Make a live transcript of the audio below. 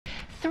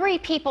3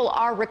 people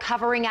are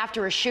recovering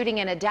after a shooting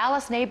in a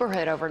Dallas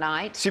neighborhood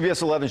overnight.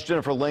 CBS 11's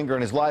Jennifer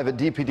Lindgren is live at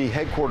DPD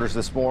headquarters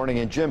this morning.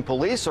 And Jim,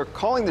 police are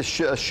calling this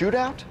a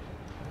shootout?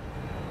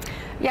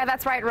 Yeah,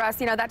 that's right, Russ.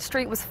 You know, that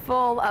street was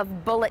full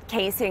of bullet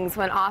casings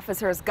when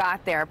officers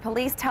got there.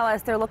 Police tell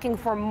us they're looking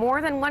for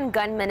more than one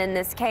gunman in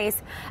this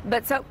case,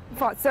 but so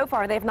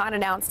far they've not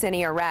announced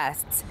any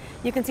arrests.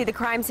 You can see the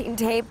crime scene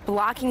tape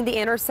blocking the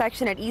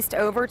intersection at East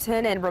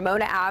Overton and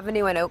Ramona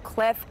Avenue and Oak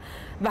Cliff.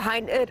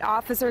 Behind it,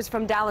 officers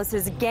from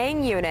Dallas's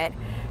gang unit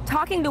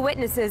talking to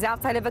witnesses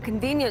outside of a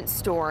convenience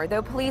store,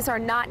 though police are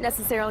not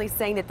necessarily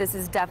saying that this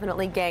is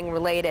definitely gang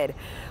related.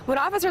 When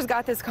officers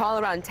got this call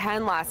around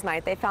 10 last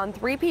night, they found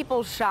 3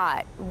 people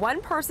shot.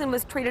 1 person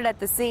was treated at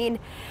the scene,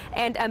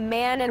 and a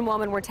man and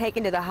woman were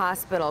taken to the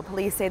hospital.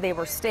 Police say they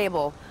were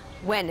stable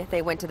when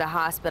they went to the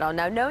hospital.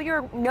 Now,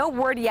 no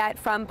word yet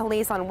from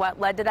police on what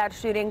led to that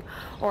shooting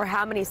or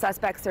how many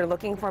suspects they're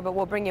looking for, but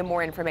we'll bring you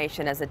more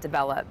information as it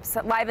develops.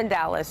 Live in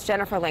Dallas,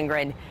 Jennifer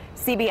Lindgren,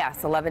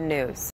 CBS 11 News.